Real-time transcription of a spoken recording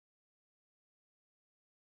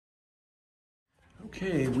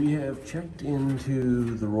Okay, we have checked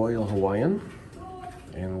into the Royal Hawaiian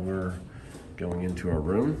and we're going into our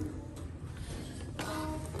room.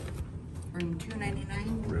 Room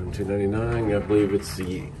 299. Room 299, I believe it's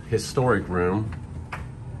the historic room.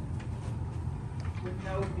 With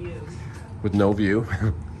no view. With no view.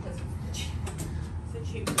 It's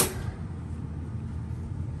a cheap.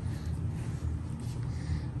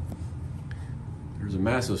 There's a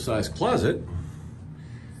massive size closet.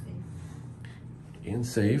 And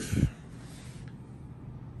safe.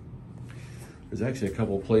 There's actually a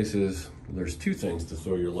couple places, there's two things to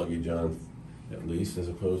throw your luggage on, at least, as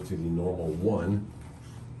opposed to the normal one.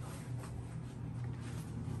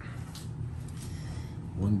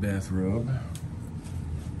 One bathrobe.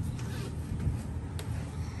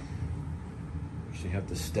 So you have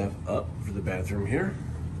to step up for the bathroom here.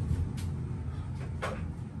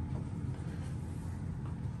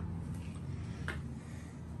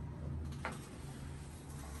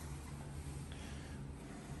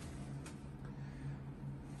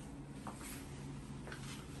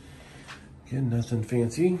 Again, nothing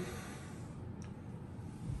fancy.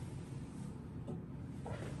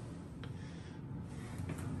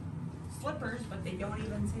 Slippers, but they don't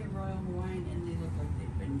even say Royal Hawaiian and they look like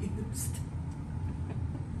they've been used.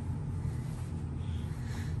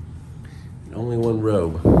 And only one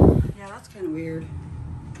robe. Yeah, that's kind of weird.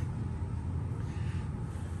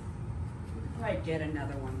 We could probably get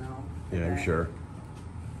another one though. Yeah, I'm sure.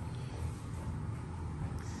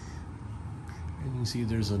 And you can see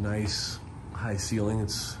there's a nice high ceiling.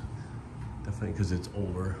 It's definitely, because it's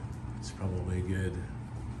older, it's probably a good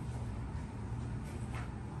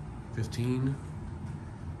 15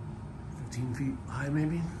 feet high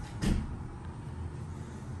maybe.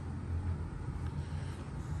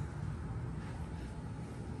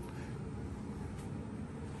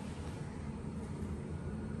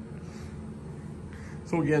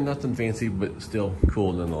 So again, nothing fancy, but still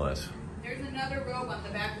cool nonetheless. There's another robe on the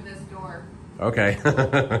back of this door. Okay.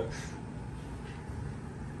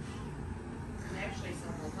 Actually,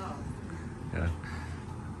 several though. Yeah.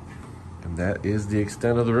 And that is the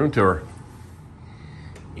extent of the room tour.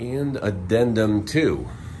 And addendum 2.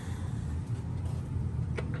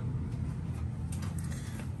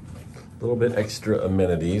 A little bit extra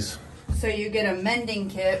amenities. So you get a mending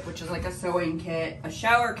kit, which is like a sewing kit, a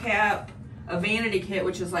shower cap, a vanity kit,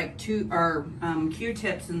 which is like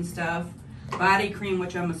Q-tips and stuff, body cream,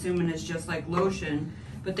 which I'm assuming is just like lotion,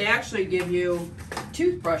 but they actually give you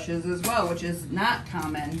toothbrushes as well, which is not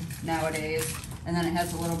common nowadays, and then it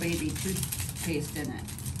has a little baby toothpaste in it.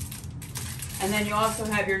 And then you also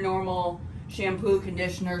have your normal shampoo,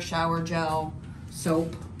 conditioner, shower gel,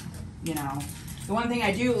 soap, you know. The one thing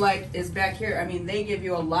I do like is back here, I mean, they give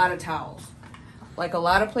you a lot of towels. Like a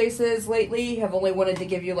lot of places lately have only wanted to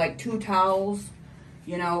give you like 2 towels,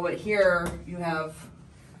 you know, but here you have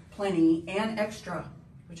plenty and extra,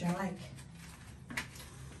 which I like.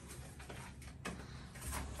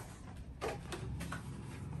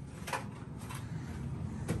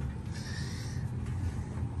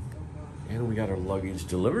 And we got our luggage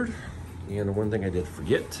delivered. And the one thing I did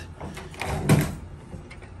forget,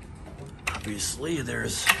 obviously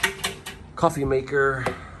there's coffee maker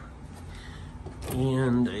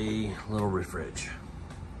and a little refridge.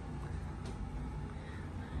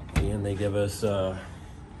 And they give us a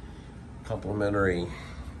complimentary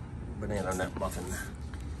banana nut muffin.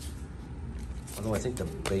 Although I think the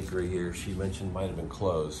bakery here, she mentioned, might have been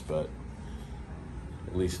closed, but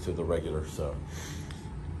at least to the regular, so.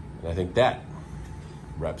 And I think that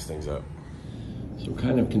wraps things up. So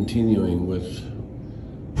kind of continuing with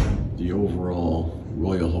the overall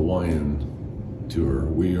Royal Hawaiian tour,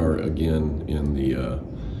 we are again in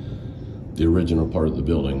the original part of the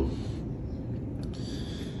building,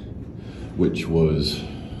 which was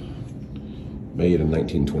made in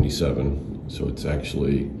 1927. So it's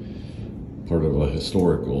actually part of a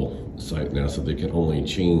historical site now, so they can only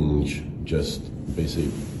change just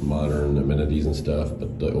basic modern amenities and stuff,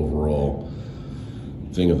 but the overall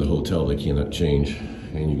thing of the hotel they cannot change.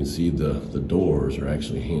 And you can see the doors are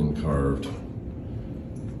actually hand carved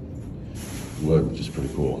wood, which is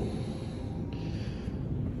pretty cool.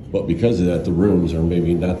 But because of that, the rooms are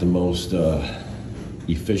maybe not the most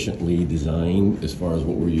efficiently designed as far as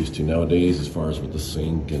what we're used to nowadays, as far as with the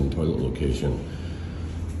sink and toilet location.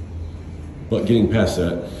 But getting past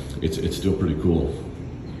that, it's still pretty cool.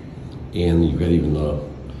 And you've got even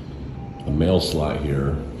a mail slot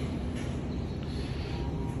here,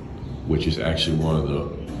 which is actually one of the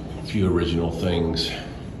few original things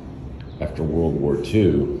after World War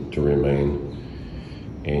II to remain.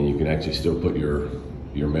 And you can actually still put your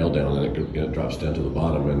your mail down, and it drops down to the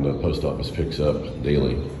bottom, and the post office picks up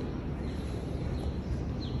daily.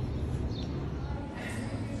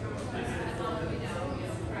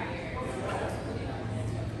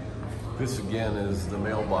 This again is the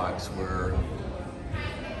mailbox where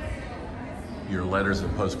your letters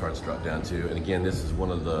and postcards drop down to. And again, this is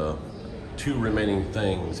one of the 2 remaining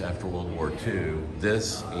things after World War II.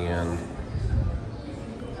 This and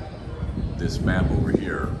this map over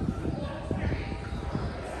here.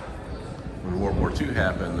 When World War II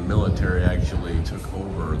happened, the military actually took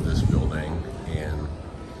over this building and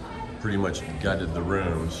pretty much gutted the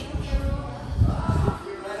rooms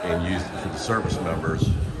and used it for the service members.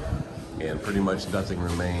 And pretty much nothing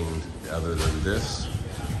remained other than this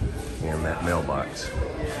and that mailbox.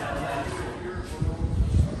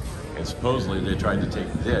 And supposedly they tried to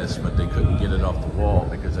take this, but they couldn't get it off the wall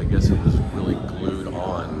because I guess it was really glued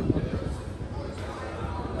on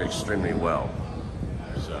extremely well.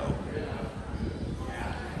 So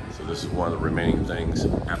this is one of the remaining things.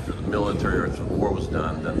 After the military or the war was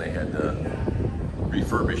done, then they had to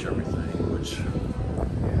refurbish everything, which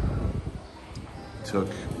took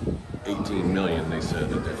 18 million, they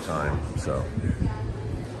said at that time. So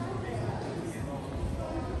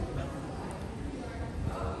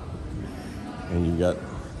and you got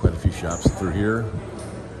quite a few shops through here.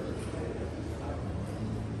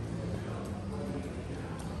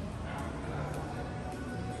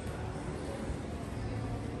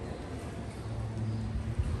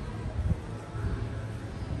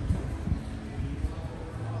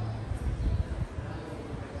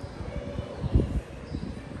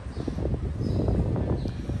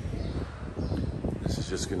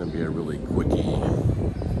 Just going to be a really quickie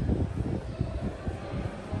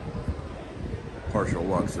partial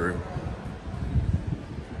walkthrough.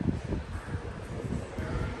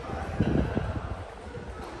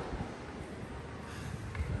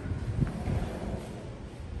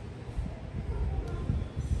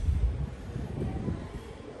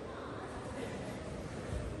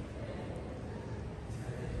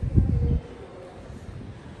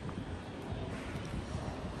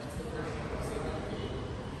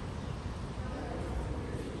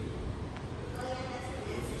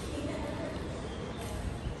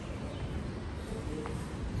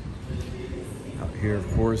 Here,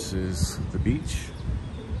 of course, is the beach.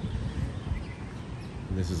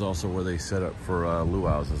 And this is also where they set up for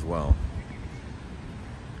luau's as well.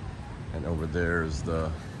 And over there is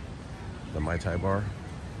the Mai Tai bar,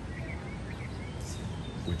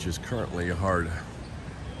 which is currently a hard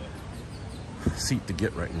seat to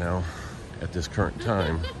get right now at this current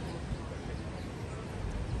time.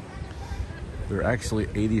 They're actually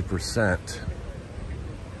 80%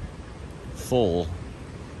 full,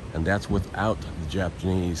 and that's without the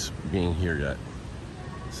Japanese being here yet.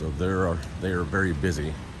 So they are very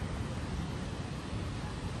busy.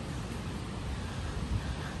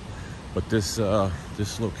 But this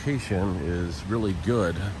location is really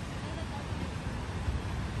good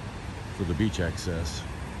for the beach access.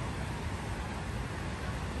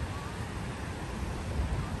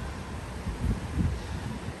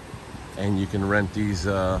 And you can rent these,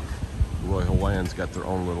 Royal Hawaiian's got their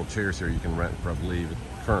own little chairs here you can rent for, I believe, the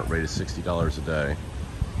current rate is $60 a day.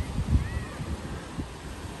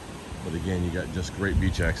 But again, you got just great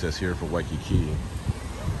beach access here for Waikiki.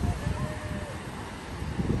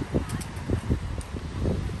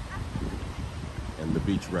 And the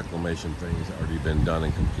beach reclamation thing has already been done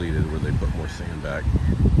and completed, where they put more sand back.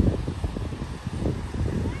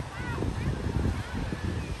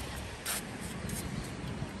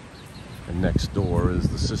 And next door is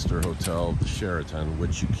the sister hotel, the Sheraton,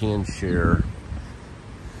 which you can share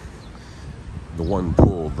the one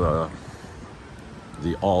pool, the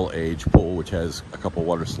all-age pool, which has a couple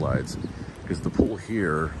water slides, because the pool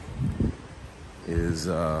here is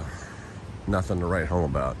nothing to write home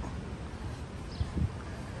about.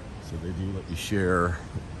 So they do let you share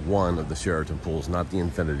one of the Sheraton pools, not the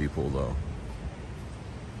infinity pool though.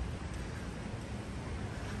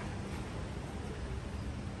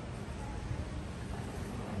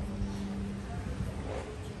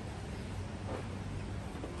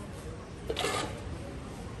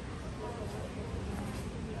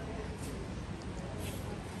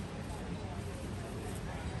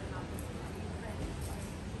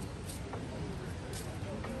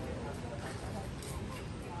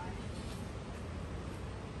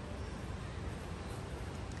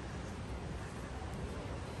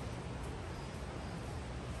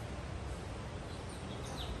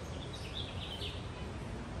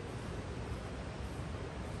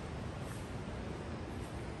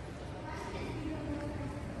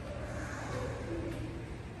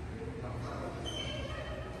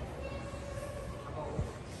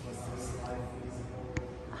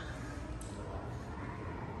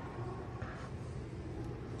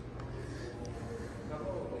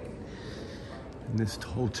 And this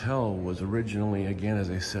hotel was originally, again,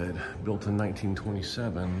 as I said, built in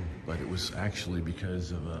 1927, but it was actually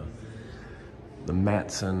because of the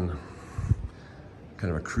Matson,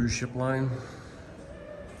 kind of a cruise ship line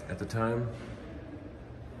at the time.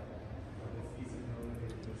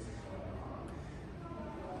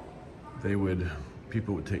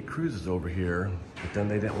 People would take cruises over here, but then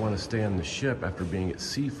they didn't want to stay on the ship after being at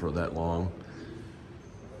sea for that long.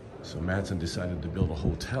 So Matson decided to build a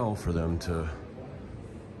hotel for them to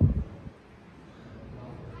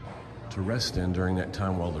rest in during that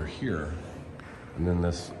time while they're here. And then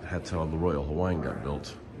that's how the Royal Hawaiian got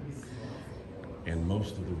built. And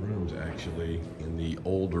most of the rooms actually in the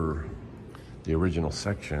original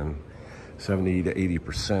section, 70 to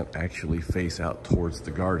 80% actually face out towards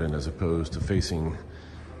the garden as opposed to facing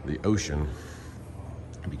the ocean,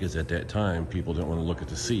 because at that time people didn't want to look at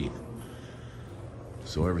the sea.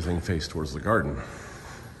 So everything faced towards the garden.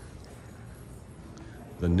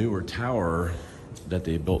 The newer tower that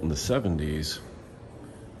they built in the 70s,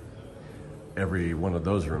 every one of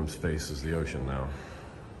those rooms faces the ocean now.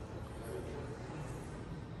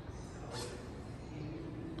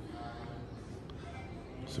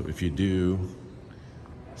 So if you do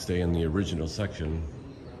stay in the original section,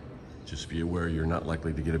 just be aware you're not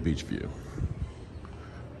likely to get a beach view.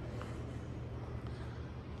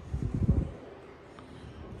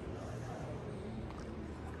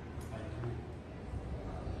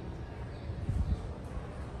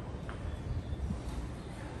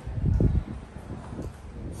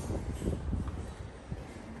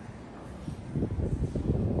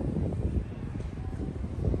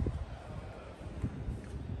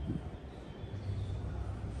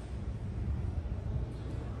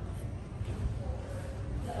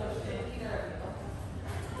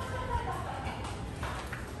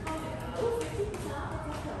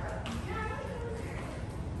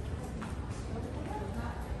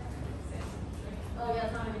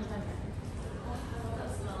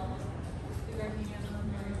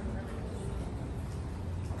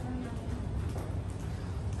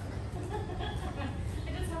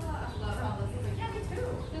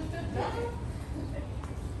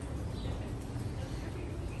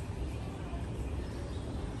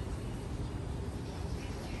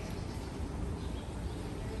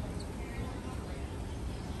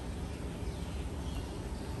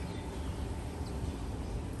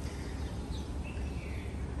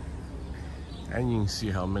 And you can see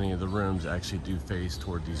how many of the rooms actually do face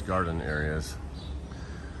toward these garden areas,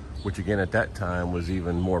 which again at that time was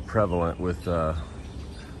even more prevalent with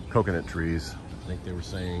coconut trees. I think they were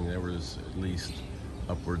saying there was at least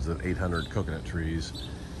upwards of 800 coconut trees,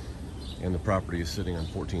 and the property is sitting on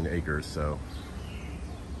 14 acres, so.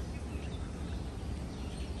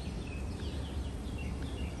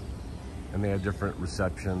 And they had different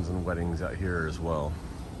receptions and weddings out here as well.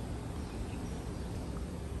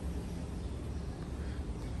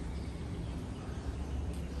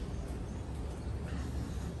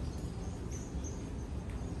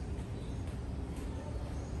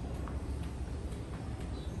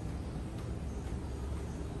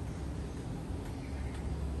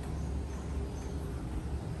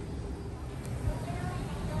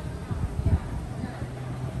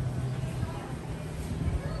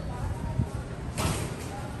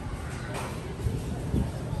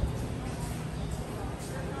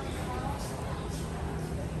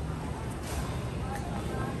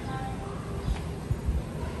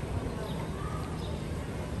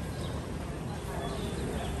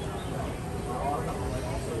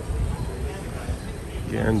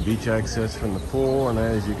 Again, beach access from the pool, and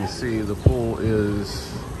as you can see, the pool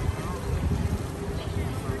is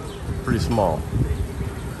pretty small.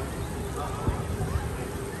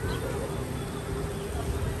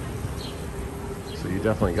 So you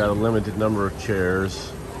definitely got a limited number of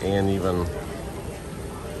chairs, and even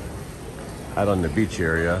out on the beach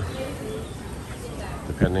area,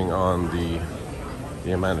 depending on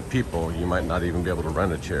the amount of people, you might not even be able to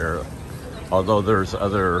rent a chair. Although there's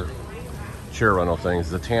other chair rental things.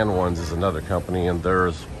 The Tan Ones is another company, and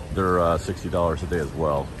they're $60 a day as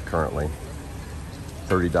well currently.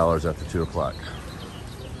 $30 after 2 o'clock.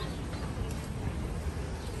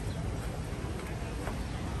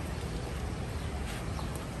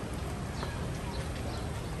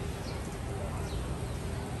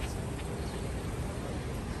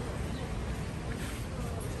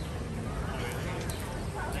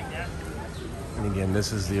 And again,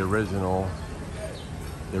 this is the original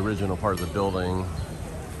part of the building,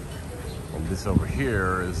 and this over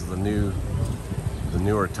here is the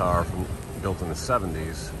newer tower built in the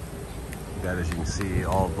 70s. That, as you can see,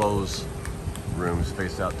 all of those rooms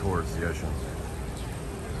face out towards the ocean.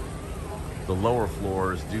 The lower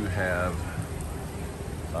floors do have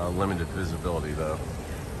limited visibility though.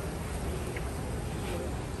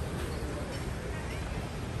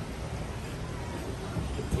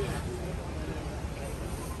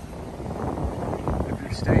 If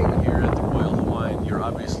you're staying here at the Royal Hawaiian, you're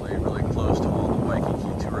obviously really close to all the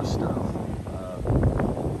Waikiki tourist stuff.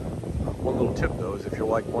 One little tip though is if you're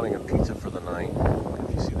like wanting a pizza for the night,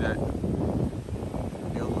 if you see that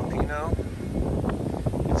Il Lupino,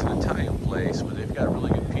 it's an Italian place, but they've got really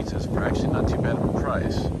good pizzas for actually not too bad of a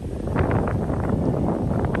price.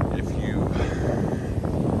 If you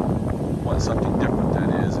want something different,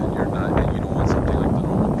 that is, and you don't want something like the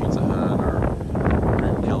normal Pizza Hut or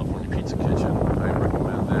even California Pizza Kitchen, I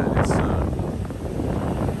recommend that.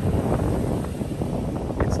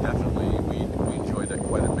 It's definitely, we enjoyed that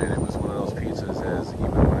quite a bit. It was one of those pizzas as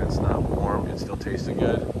even when it's not warm, it still tasted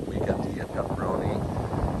good. We got the pepperoni,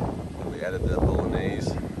 and we added the bolognese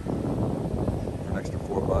for an extra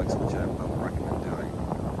 $4, which I would recommend doing.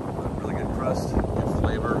 A really good crust, good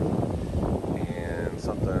flavor, and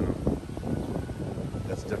something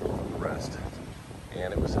that's different from the rest.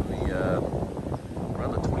 And it was in the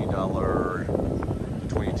around the $20 or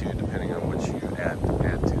 $22, depending on what you add to the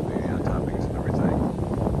toppings and everything,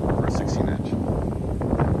 for a 16-inch.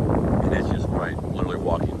 And it's just right, literally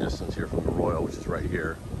walking distance here from the Royal, which is right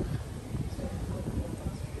here.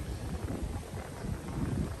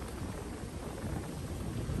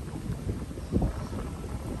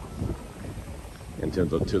 And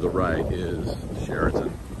to the right is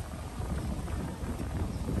Sheraton.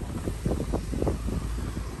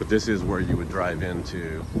 But this is where you would drive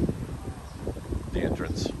into the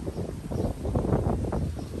entrance.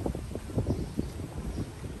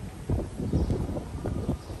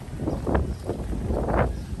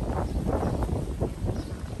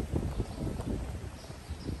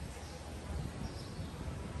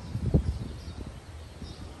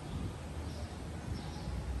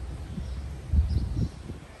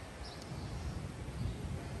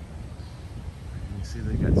 You see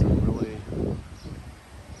they got some really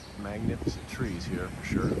magnificent trees here for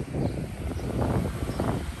sure.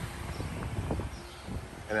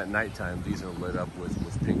 And at nighttime, these are lit up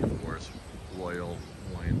with pink, of course, Royal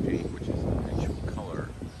Hawaiian pink, which is an actual color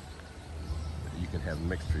that you can have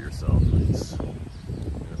mixed for yourself. It's an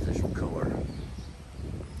official color.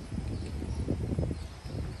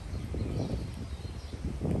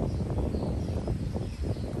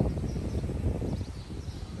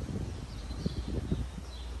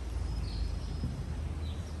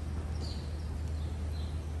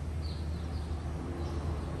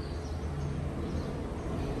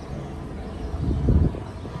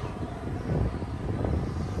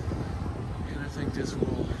 This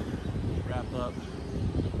will wrap up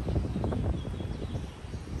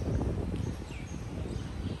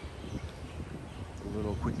a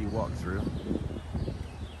little quickie walkthrough.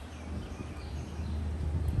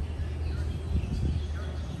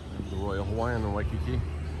 The Royal Hawaiian in Waikiki.